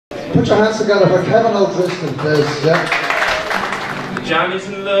put your hands together for Kevin O'Driscoll, please. Yeah. Johnny's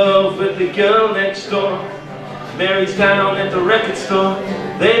in love with the girl next door. Mary's down at the record store.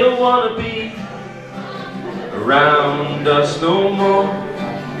 They don't want to be around us no more.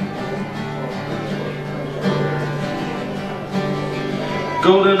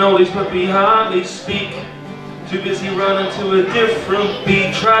 Golden oldies but we hardly speak. Too busy running to a different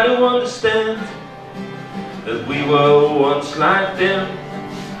beat. Try to understand that we were once like them.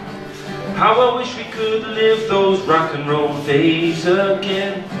 How I wish we could live those rock and roll days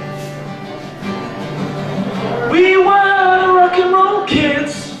again. We were rock and roll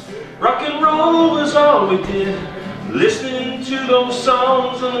kids. Rock and roll was all we did. Listening to those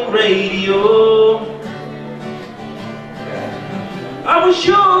songs on the radio. I was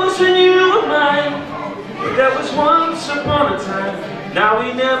yours and you were mine. But that was once upon a time. Now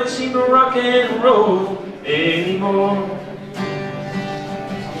we never seem to rock and roll anymore.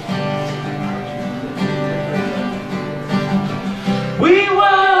 We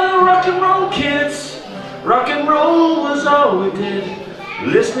were rock and roll kids. Rock and roll was all we did.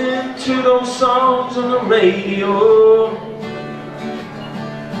 Listening to those songs on the radio.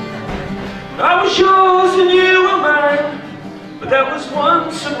 I was yours and you were mine. But that was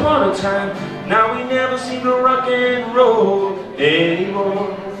once upon a time. Now we never seem to rock and roll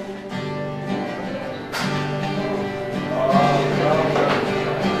anymore.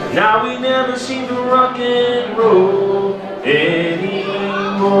 Now we never seem to rock and roll anymore.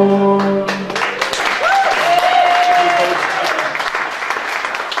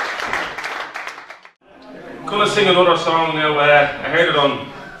 Gonna sing another song now. I heard it on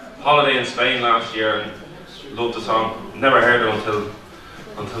holiday in Spain last year and loved the song. Never heard it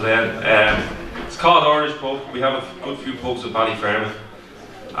until then. It's called Irish Pub. We have a good few pubs at Ballyfermot,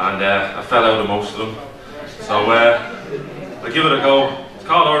 and I fell out of most of them. So I'll give it a go. It's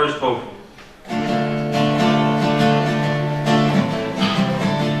called Irish Pub.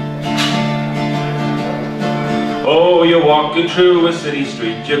 Oh, you're walking through a city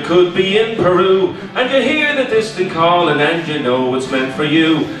street, you could be in Peru, and you hear the distant calling and you know it's meant for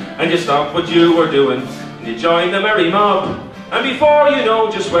you. And you stop what you were doing, and you join the merry mob, and before you know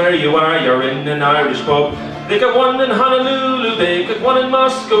just where you are, you're in an Irish pub. They got one in Honolulu, they got one in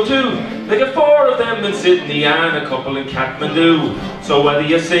Moscow too. They got 4 of them in Sydney and a couple in Kathmandu. So whether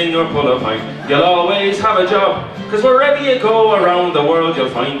you sing or pull a pint, you'll always have a job, cause wherever you go around the world you'll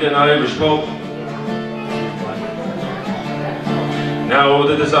find an Irish pub. Now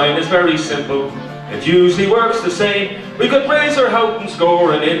the design is very simple, it usually works the same. We got Razor Houghton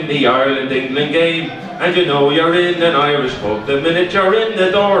scoring in the Ireland-England game, and you know you're in an Irish pub the minute you're in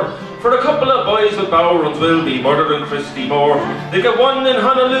the door. For a couple of boys with Bowrons will be Murder and Christy Moore. They got one in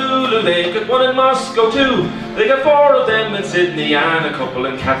Honolulu, they got one in Moscow too. They got 4 of them in Sydney and a couple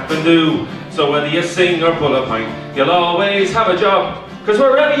in Kathmandu. So whether you sing or pull a pint, you'll always have a job, cause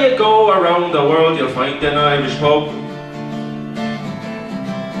wherever you go around the world you'll find an Irish pub.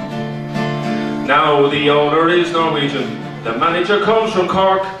 Now the owner is Norwegian, the manager comes from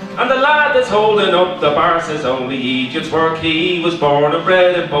Cork, and the lad that's holding up the bar says only Egypt's work. He was born and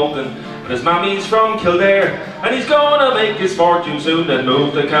bred in Bolton, but his mammy's from Kildare, and he's gonna make his fortune soon and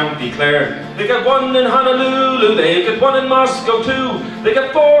move to County Clare. They got one in Honolulu, they got one in Moscow too. They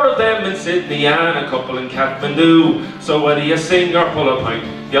got 4 of them in Sydney and a couple in Kathmandu. So whether you sing or pull a pint,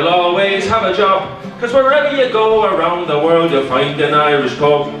 you'll always have a job, cause wherever you go around the world you'll find an Irish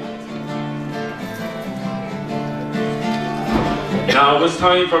pub. Now it's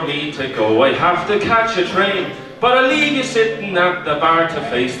time for me to go, I have to catch a train, but I'll leave you sitting at the bar to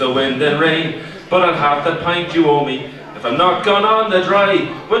face the wind and rain. But I'll have the pint you owe me if I'm not gone on the dry,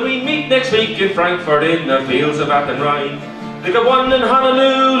 when we meet next week in Frankfurt in the fields of Athenry. They got one in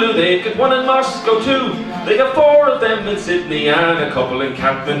Honolulu, they got one in Moscow too. They got 4 of them in Sydney and a couple in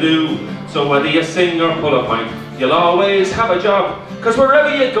Kathmandu. So whether you sing or pull a pint, you'll always have a job, cause wherever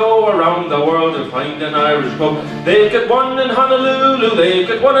you go around the world you'll find an Irish pub. They got one in Honolulu, they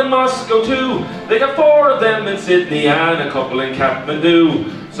got one in Moscow too. They got 4 of them in Sydney and a couple in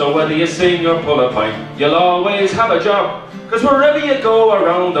Kathmandu. So whether you sing or pull a pint, you'll always have a job, cause wherever you go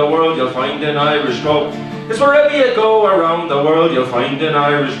around the world you'll find an Irish pub. Cause wherever you go around the world you'll find an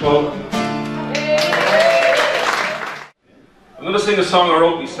Irish pub. I'm going to sing a song I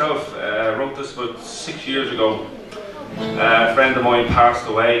wrote myself. I wrote this about 6 years ago. A friend of mine passed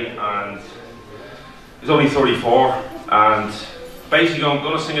away and he's only 34, and basically I'm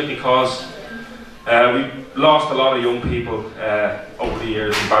going to sing it because we lost a lot of young people over the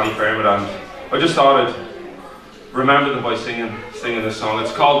years in Ballyfermot, and I just thought I'd remember them by singing this song.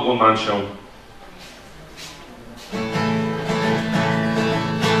 It's called One Man Show.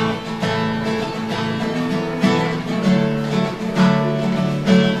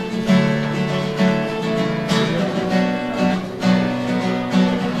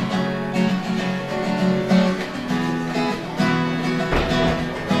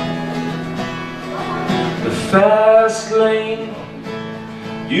 fast lane.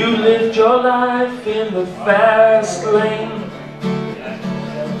 You lived your life in the fast lane.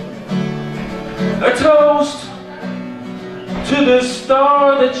 A toast to the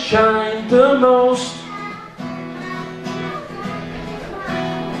star that shined the most.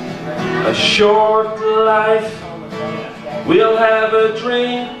 A short life, we'll have a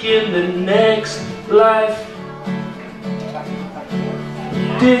drink in the next life.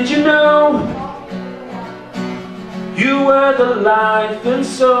 Did you know you were the life and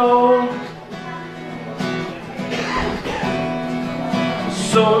soul?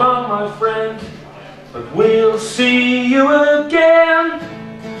 So long, my friend, but we'll see you again.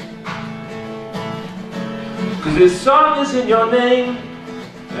 'Cause this song is in your name,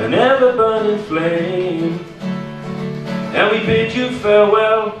 an ever-burning flame. And we bid you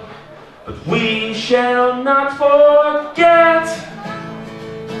farewell, but we shall not forget.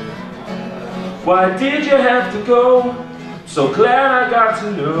 Why did you have to go? So glad I got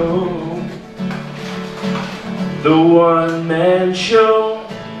to know. The one-man show.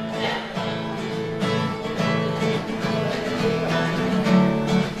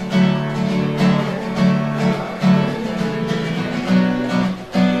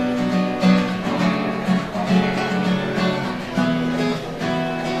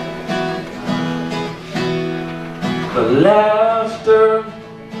 The laughter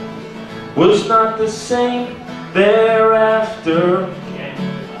was not the same thereafter.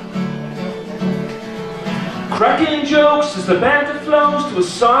 Cracking jokes as the banter flows to a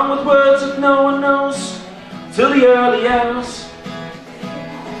song with words that no one knows till the early hours.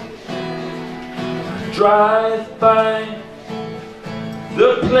 Drive by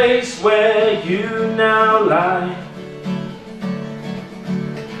the place where you now lie.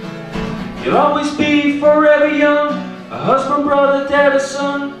 You'll always be forever young, a husband, brother, dad, a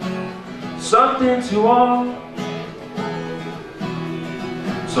son, something to all.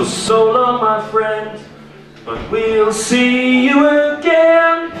 So long, my friend, but we'll see you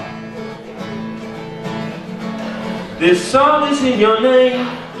again. This song is in your name,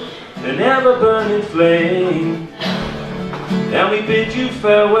 an ever-burning flame. And we bid you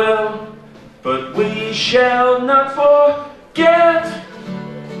farewell, but we shall not forget.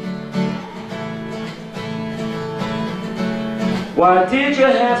 Why did you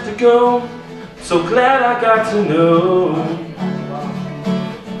have to go? So glad I got to know.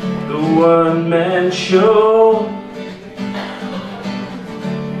 The one-man show.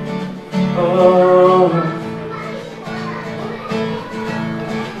 Oh,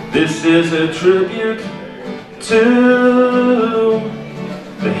 this is a tribute to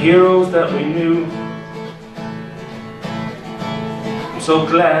the heroes that we knew. I'm so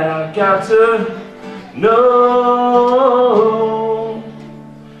glad I got to know.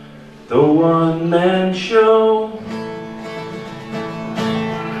 The one-man show.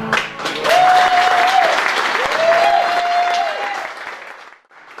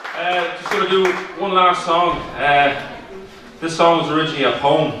 Just gonna do one last song. This song was originally a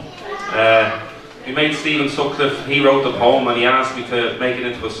poem. We made Stephen Sutcliffe, he wrote the poem and he asked me to make it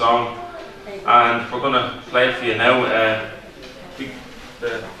into a song. And we're gonna play it for you now.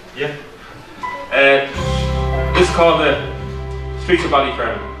 This is called The Streets of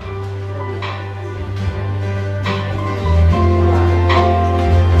Ballyfermot.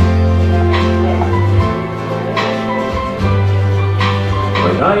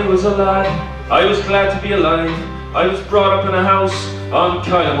 When I was a lad, I was glad to be alive. I was brought up in a house on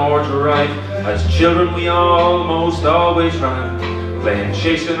Kylemore Drive. As children we almost always ran, playing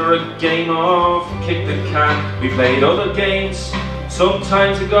chasing or a game of kick the can. We played other games,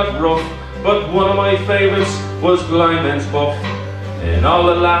 sometimes it got rough, but one of my favourites was blind man's buff. And all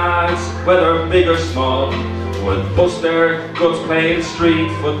the lads, whether big or small, would bust their guts playing street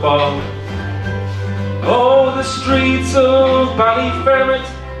football. Oh, the streets of Ballyfermot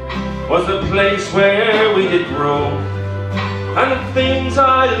was the place where we did grow. And the things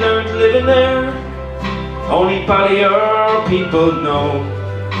I learned living there, only Ballyer people know.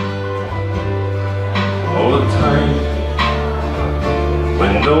 All the time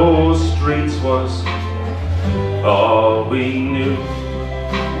when those streets was all we knew.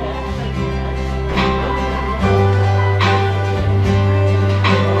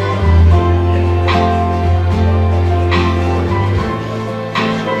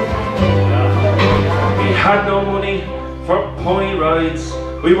 Had no money for pony rides.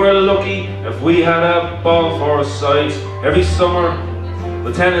 We were lucky if we had a ball for a sight. Every summer,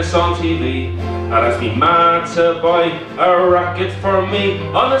 the tennis on TV, I'd ask me ma to buy a racket for me.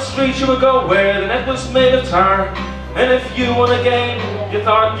 On the street you would go where the net was made of tar, and if you won a game, you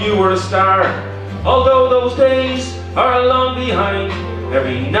thought you were a star. Although those days are long behind,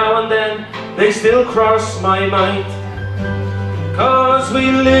 every now and then they still cross my mind. 'Cause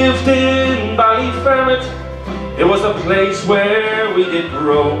we lived in Ballyfermot, it was a place where we did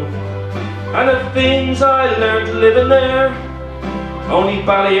grow. And the things I learned living there, only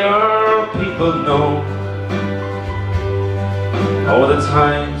Ballier people know. Oh, the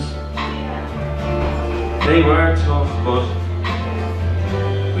times, they were tough, but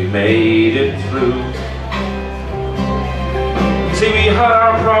we made it through. You see, we had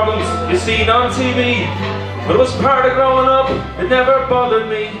our problems, you seen on TV, but it was part of growing up, it never bothered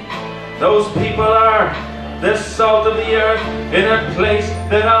me. Those people are the salt of the earth in a place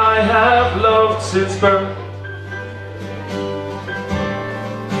that I have loved since birth.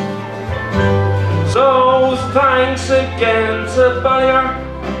 So thanks again to Ballier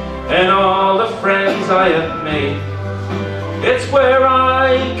and all the friends I have made. It's where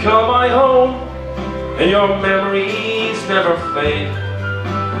I call my home, and your memories never fade.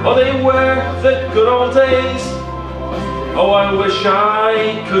 Oh, they were the good old days. Oh, I wish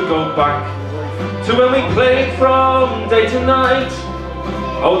I could go back to when we played from day to night.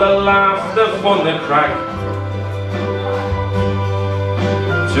 Oh, the laugh, the fun, the crack.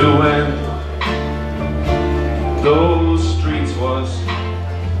 To when those streets was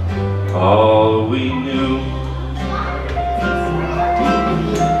all we knew.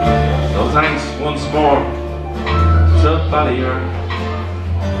 So thanks once more to Ballier.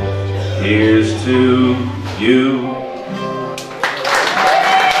 Here's to you.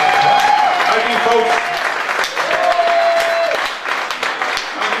 Thank you, folks.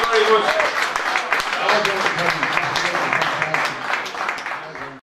 Thank you very much.